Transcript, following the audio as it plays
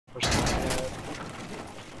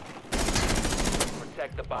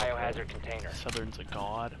Protect the biohazard container. Southern's a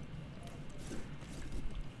god.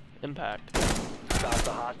 Impact. Stop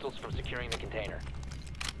the hostiles from securing the container.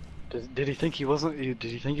 Did he think he wasn't? Did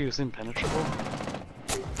he think he was impenetrable?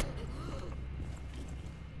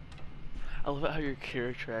 I love how your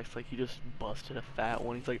character acts like he just busted a fat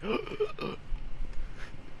one. He's like,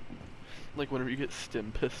 like whenever you get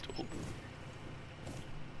stim pistol.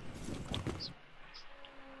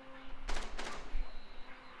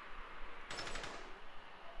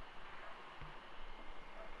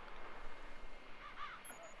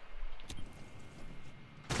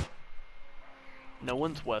 No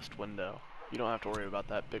one's west window. You don't have to worry about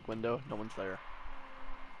that big window. No one's there.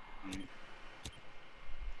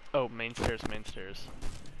 Oh, main stairs, main stairs.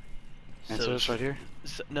 Main stairs right here?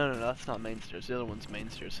 No, that's not main stairs. The other one's main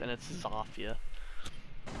stairs, and it's Zafia.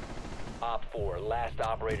 Op 4, last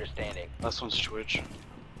operator standing. Last one's Twitch.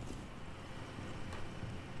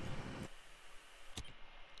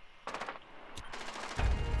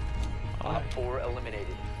 Op 4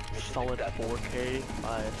 eliminated. Mission Solid successful. 4K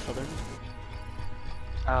by Southern.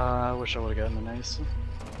 I wish I would've gotten an ace.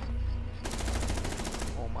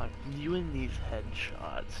 Oh my, you and these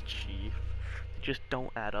headshots, Chief, they just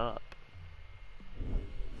don't add up.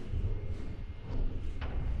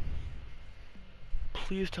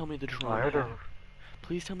 Please tell me the drone hacker.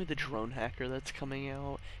 Please tell me the drone hacker that's coming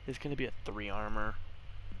out is gonna be a 3 armor.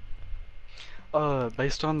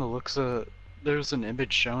 Based on the looks there's an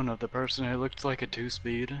image shown of the person who looked like a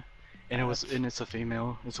 2-speed, and it's a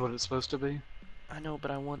female, is what it's supposed to be. I know,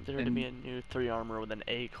 but I want there to be a new 3 armor with an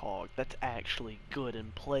ACOG that's actually good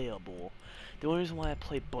and playable. The only reason why I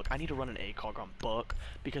play Book, I need to run an ACOG on Book,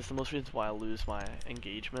 because the most reasons why I lose my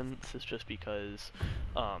engagements is just because,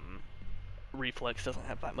 Reflex doesn't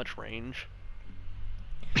have that much range.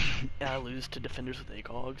 And I lose to defenders with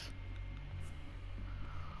ACOGs.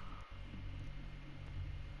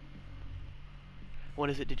 What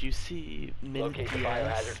is it? Did you see Min Locate the PS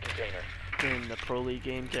biohazard container. during the Pro League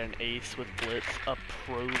game get an ace with Blitz? A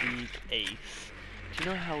Pro League ace. Do you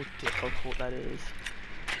know how difficult that is?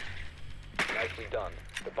 Nicely done.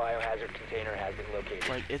 The biohazard container has been located.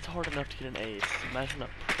 Like, it's hard enough to get an ace. Imagine a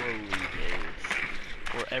Pro League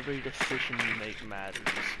ace, where every decision you make matters.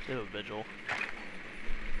 They have a vigil.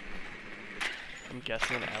 I'm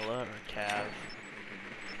guessing an Ella or a Cav.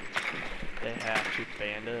 They have to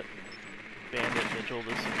Bandit. Bandit Vigil,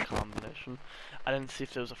 this is a combination. I didn't see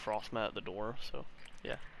if there was a frost mat at the door, so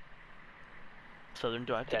yeah. Southern,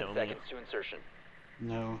 do I have to 10 dome seconds you? to insertion.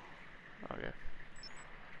 No. Okay.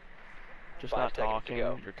 Just 5 not seconds to talking,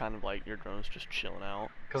 go. you're kind of like, your drone's just chilling out.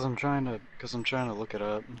 Cause I'm trying to look it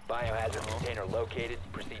up. Biohazard container located.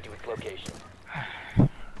 Proceed to its location.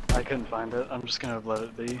 I couldn't find it. I'm just gonna let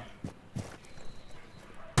it be.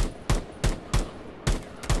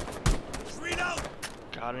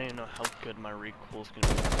 God, I don't even know how good my recoil's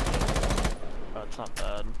gonna be. Oh, it's not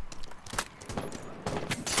bad.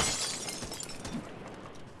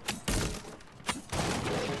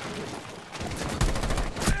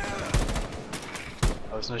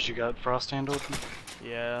 Oh, as soon as you got frost handled?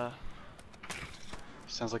 Yeah,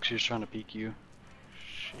 Sounds like she was trying to peek you.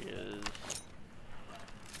 she is.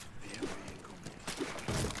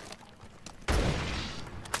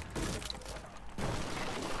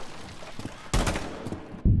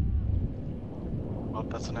 Well,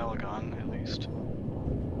 that's an Elegon, at least.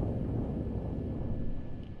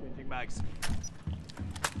 Changing mags.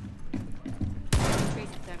 Trace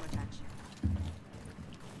the thermal touch.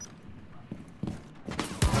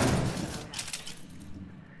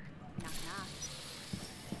 Knock knock.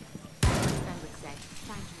 I would say,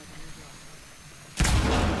 time to make a new door.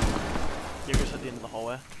 Jaeger's at the end of the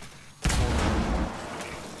hallway.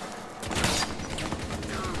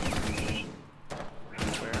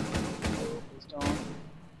 Where?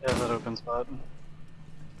 Yeah, that open spot.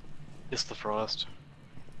 It's the frost.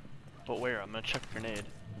 But where? I'm gonna check grenade.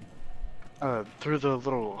 Through the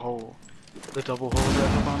little hole. The double hole that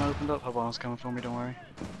Habana opened up. Habana's coming for me, don't worry.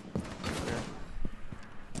 Where?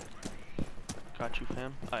 Got you,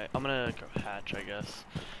 fam. Alright, I'm gonna go hatch, I guess.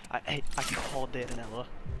 I called Danella.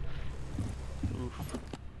 Oof.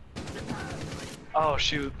 Oh,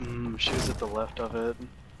 she was at the left of it.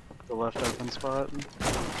 The left open spot.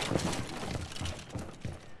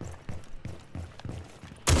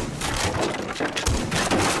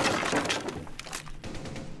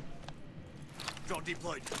 Drone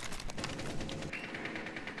deployed.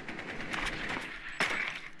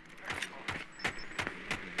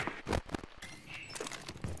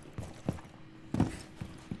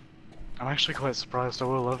 I'm actually quite surprised. I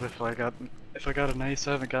would love if I got an ace.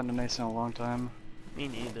 I haven't gotten an ace in a long time. Me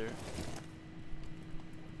neither.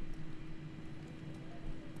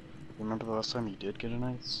 Remember the last time you did get an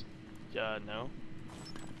ice? No.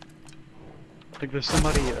 I think there's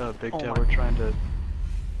somebody big Oh tower my- trying to.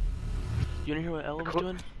 You wanna hear what Ella was Cool.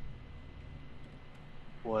 doing?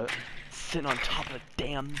 What? Sitting on top of a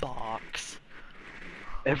damn box.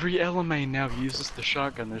 Every LMA now uses the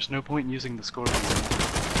shotgun. There's no point in using the scorpion.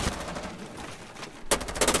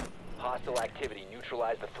 Hostile activity.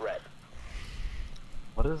 Neutralize the threat.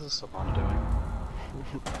 What is this Savannah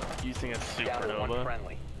doing? Using a Down to one supernova.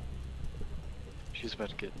 friendly. She's about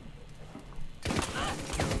to get.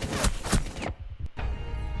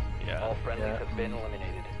 Yeah. All friendlies Yeah. have been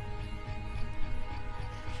eliminated.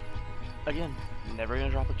 Again, never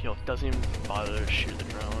gonna drop a kill. Doesn't even bother to shoot the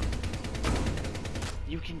drone.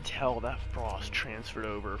 You can tell that Frost transferred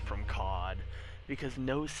over from COD because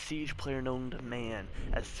no Siege player known to man,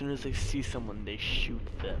 as soon as they see someone, they shoot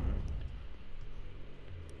them.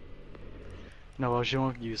 No, well, she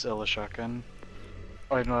won't use Ella shotgun.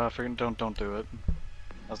 Oh no, I forget. Don't do it.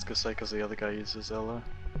 I was gonna say because the other guy uses Ella.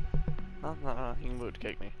 No, you can vote to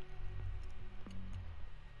kick me.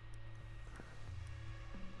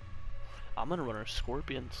 I'm gonna run her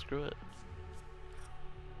Scorpion, screw it.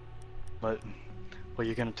 But, well,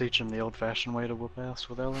 you're gonna teach him the old-fashioned way to whoop ass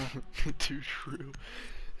with Ella? Too true.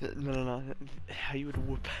 No. How you would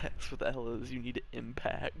whoop ass with Ella is you need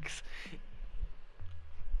impacts.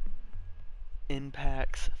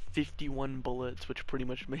 Impacts, 51 bullets, which pretty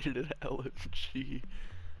much made it an LMG.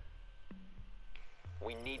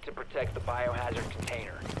 We need to protect the biohazard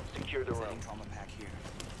container. Secure the room. Trauma pack here.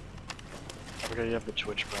 I forgot you have the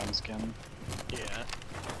Twitch brown skin. Yeah.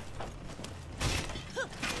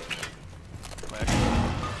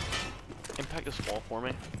 Impact this wall for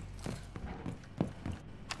me.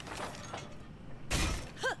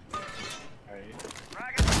 Alright.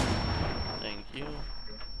 Thank you.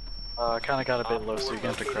 I kinda got a bit Op low, so 4 you're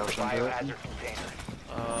gonna have to located crouch the under it. biohazard container.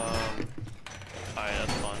 Alright,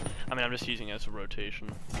 that's fine. I mean, I'm just using it as a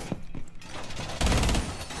rotation.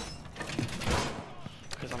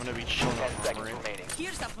 Because I'm gonna be chilling 10 on seconds armory. remaining.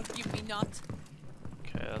 Here's a forgive me not.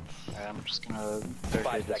 Okay, that's... Alright, I'm just gonna 5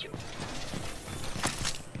 barricade this. seconds.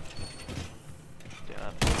 Yeah,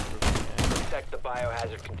 that's okay. Protect the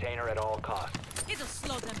biohazard container at all costs. It'll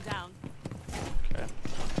slow them down. Okay.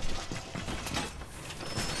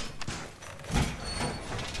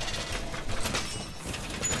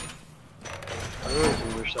 I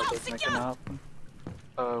really do wish that they'd make an op.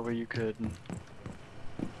 Where you could.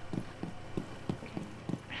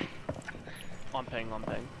 On ping.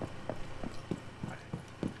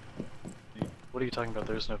 What are you talking about?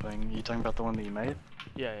 There's no thing. You talking about the one that you made?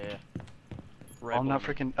 Yeah. Oh, I'm not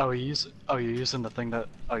freaking. Oh, you're using the thing that.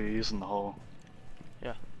 Oh, you're using the hole.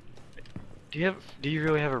 Yeah. Do you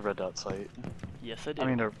really have a red dot sight? Yes, I do. I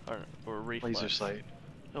mean, or reflex. laser sight.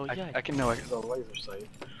 Oh, yeah. I can know. I can the laser sight.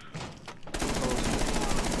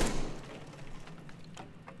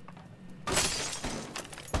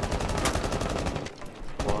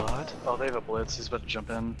 What? Oh, they have a blitz. He's about to jump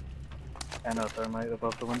in. And a thermite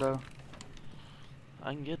above the window.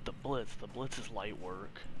 I can get the blitz. The blitz is light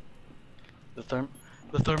work. The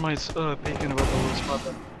thermite's peeking above the little spot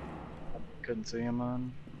that I couldn't see him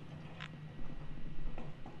on.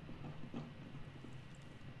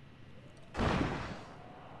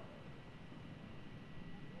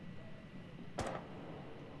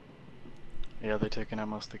 Yeah, they're taking out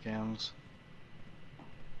most of the cams.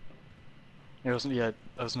 I was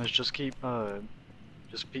gonna just keep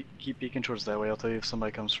keep peeking towards that way. I'll tell you if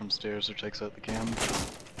somebody comes from stairs or takes out the cam.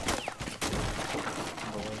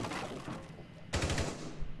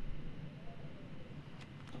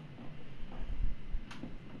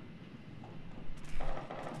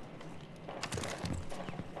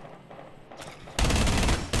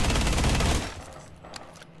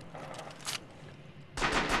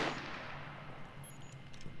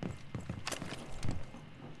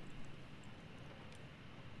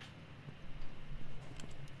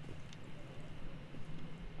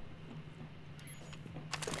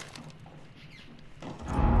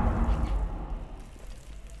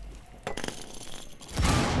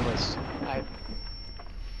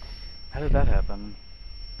 How did that happen?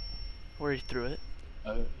 Where he threw it.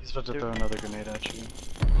 He's about to throw another grenade at you.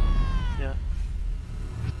 Yeah.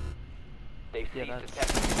 They've Yeah, ceased that's-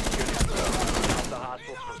 attempting to secure the control. Stop the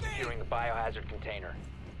hostiles from securing the biohazard container.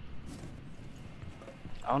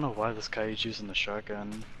 I don't know why this guy is using the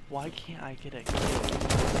shotgun. Why can't I get a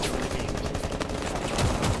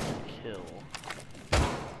kill?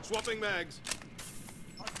 Swapping mags.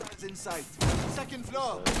 Hostiles in sight. Second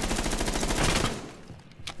floor.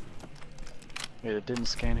 Wait, it didn't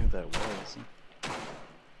scan who that was.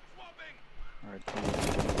 Swapping. Alright,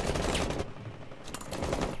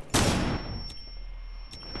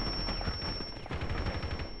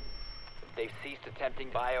 ceased attempting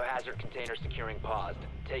biohazard container securing paused.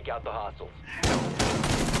 Take out the hostiles.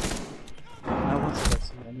 I wasn't to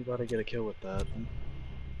see anybody get a kill with that.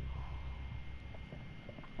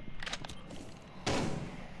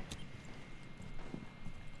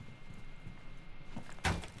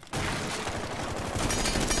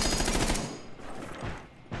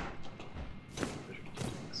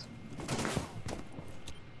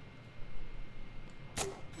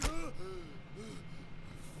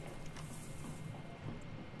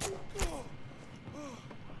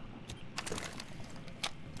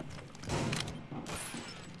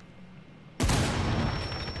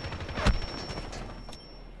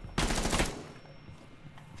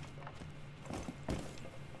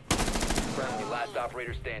 Friendly, last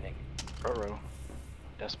operator standing. Ruh-roh.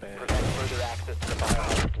 That's bad. Prevent further access to the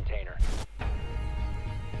biohazard container.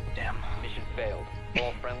 Damn. Mission failed.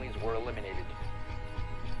 All friendlies were eliminated.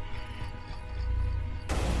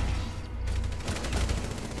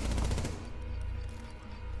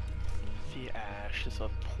 The Ash is a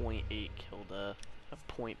 .8 kill death, a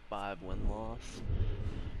 .5 win loss.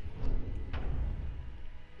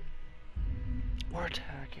 We're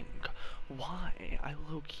attacking. Why? I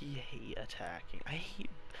low-key hate attacking. I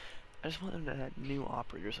just want them to add new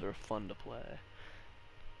operators that are fun to play.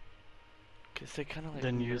 Cause they kind of like.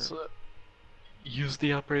 Then use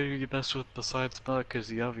the operator you best with besides Buck,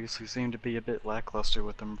 because you obviously seem to be a bit lackluster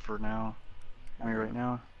with them for now. I mean, right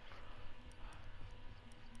now.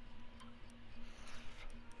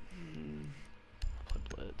 I'll play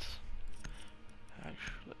Blitz.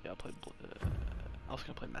 Actually, yeah, I'll play Blitz. I was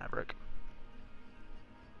gonna play Maverick.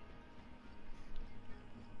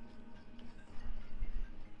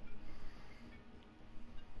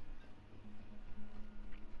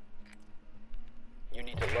 You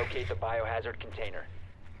need to locate the biohazard container.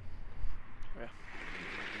 Yeah.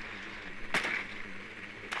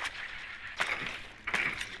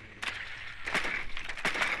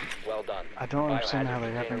 Well done. I don't understand Biohazard how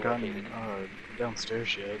they haven't container gotten located.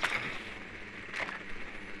 downstairs yet.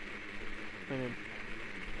 I mean,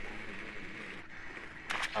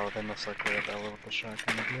 Oh, they most likely have that with the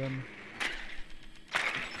shotgun again.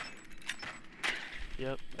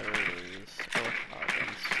 yep, there it is. Oh,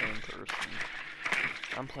 shotgun, same person.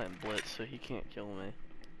 I'm playing Blitz, so he can't kill me.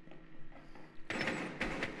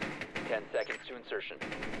 10 seconds to insertion.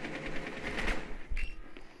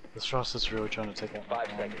 This Frost is really trying to take out my 5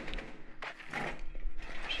 phone. seconds.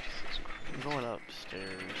 Jesus Christ. I'm going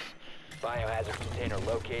upstairs. Biohazard container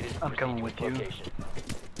located. I'm coming Proceed with you. location.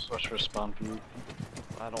 Just watch for a spawn view.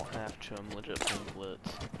 I don't have to, I'm legit playing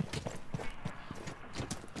Blitz.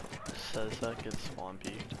 Says that gets spawn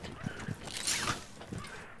peeked.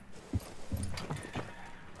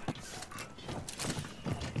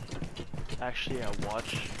 Actually, yeah,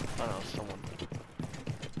 watch. I don't know, someone.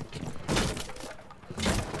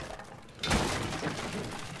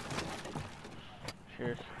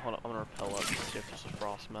 Here, hold on, I'm gonna rappel up to see if there's a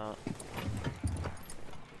frost mat.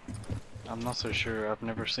 I'm not so sure. I've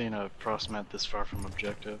never seen a frost mat this far from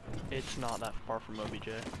objective. It's not that far from OBJ.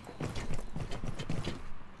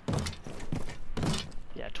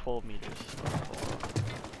 Yeah, 12 meters is not far.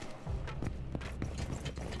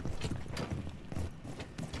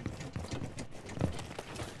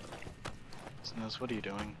 Snooze, what are you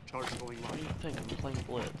doing? Charge going What do live. you think? I'm playing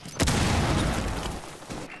Blitz.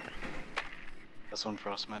 That's one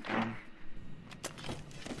frost mat down.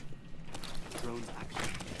 Drone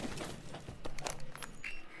active.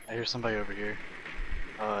 I hear somebody over here.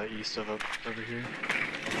 East of over here.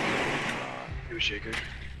 It was Shaker.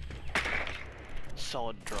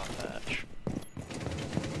 Solid drop hatch.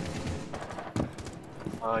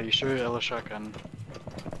 You sure Ella shotgun?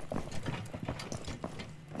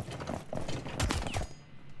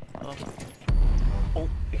 Oh, Took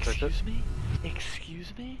it? excuse me?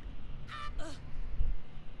 Excuse me?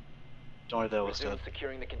 Don't worry, that was Resume dead.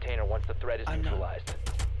 securing the container once the threat is I'm not- neutralized.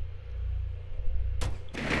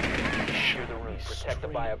 Secure the room. Protect the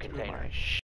bio Straight through container. my